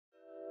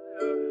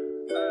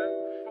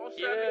4-7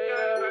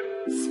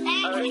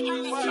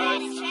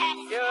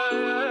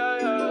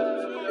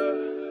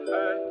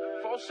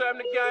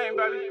 the game,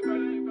 baby.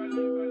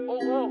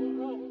 Oh.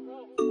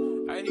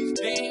 Hey, these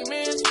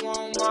demons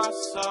want my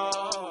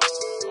soul.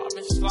 I've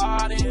been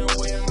sliding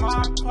with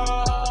my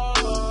pole.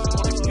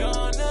 I'm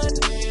gonna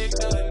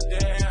nigga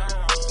down,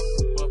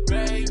 but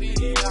baby,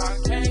 I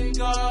can't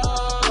go.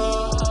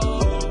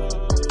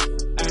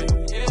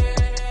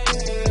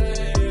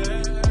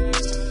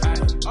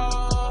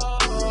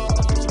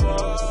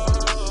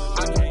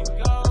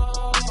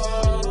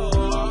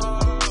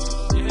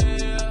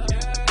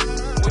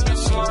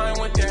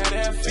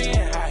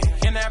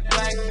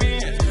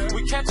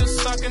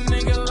 Suck a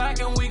nigga like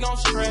and we gon'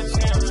 stretch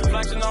him.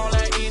 Flexing all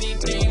that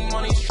anything,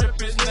 money strip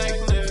his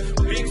necklace.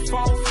 Big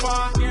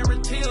 4-5,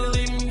 guarantee to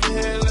leave me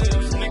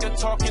headless. Nigga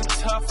talking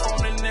tough on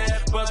the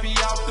net, but be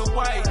out the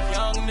way.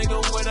 Young nigga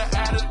with an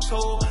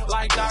attitude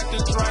like Dr.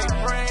 Dre.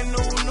 Brand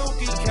new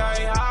Nuki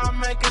K, I'll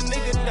make a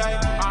nigga day.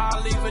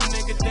 I'll leave a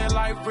nigga dead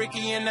like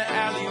Ricky in the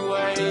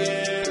alleyway,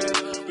 yeah.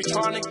 We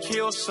tryna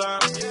kill some,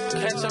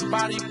 catch a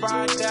body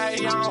by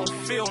day, I don't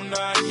feel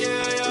none,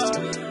 yeah.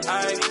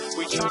 Ay,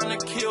 we tryna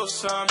kill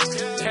some,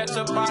 catch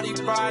a body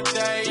by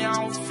day, I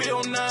don't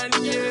feel